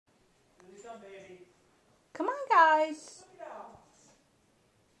Come on, guys.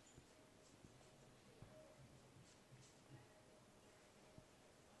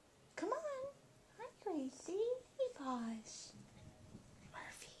 Come on. Hi, Gracie. Hey, Posh.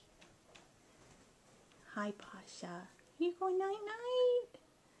 Murphy. Hi, Pasha. You going night-night?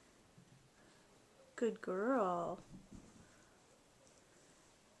 Good girl.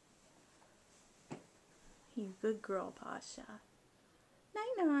 You good girl, Pasha.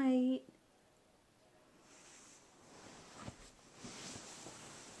 Night-night.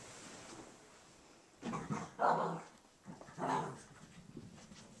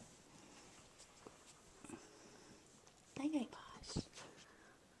 Night-night, Posh.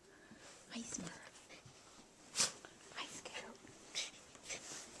 Hi, Smurf. Hi, Scout.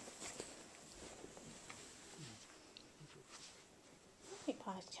 Hey,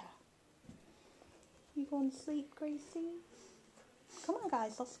 Pasha. You going to sleep, Gracie? Come on,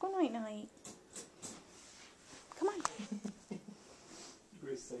 guys. Let's go night-night. Come on.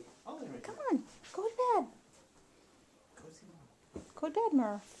 Grace's like, I'll let her Come on. Go to bed. Go to bed,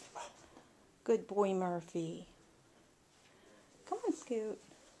 Murph. Good boy, Murphy. Come on, Scoot.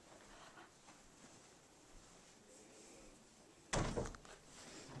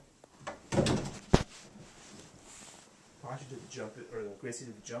 Pasha did the jump, or Gracie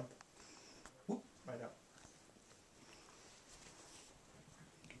did the jump. Whoop, right up.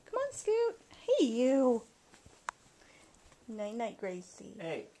 Come on, Scoot. Hey, you. Night-night, Gracie.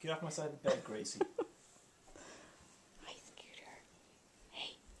 Hey, get off my side of the bed, Gracie. Hi, Scooter.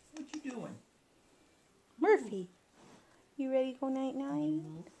 Hey. What you doing? Murphy. You ready to go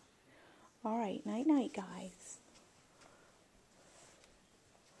night-night? All right, night-night, guys.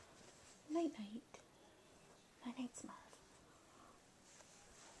 Night-night. Night-night, Smurf.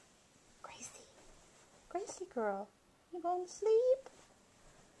 Gracie. Gracie girl. You going to sleep?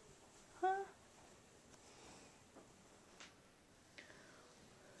 Huh?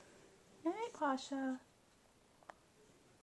 Night, Pasha.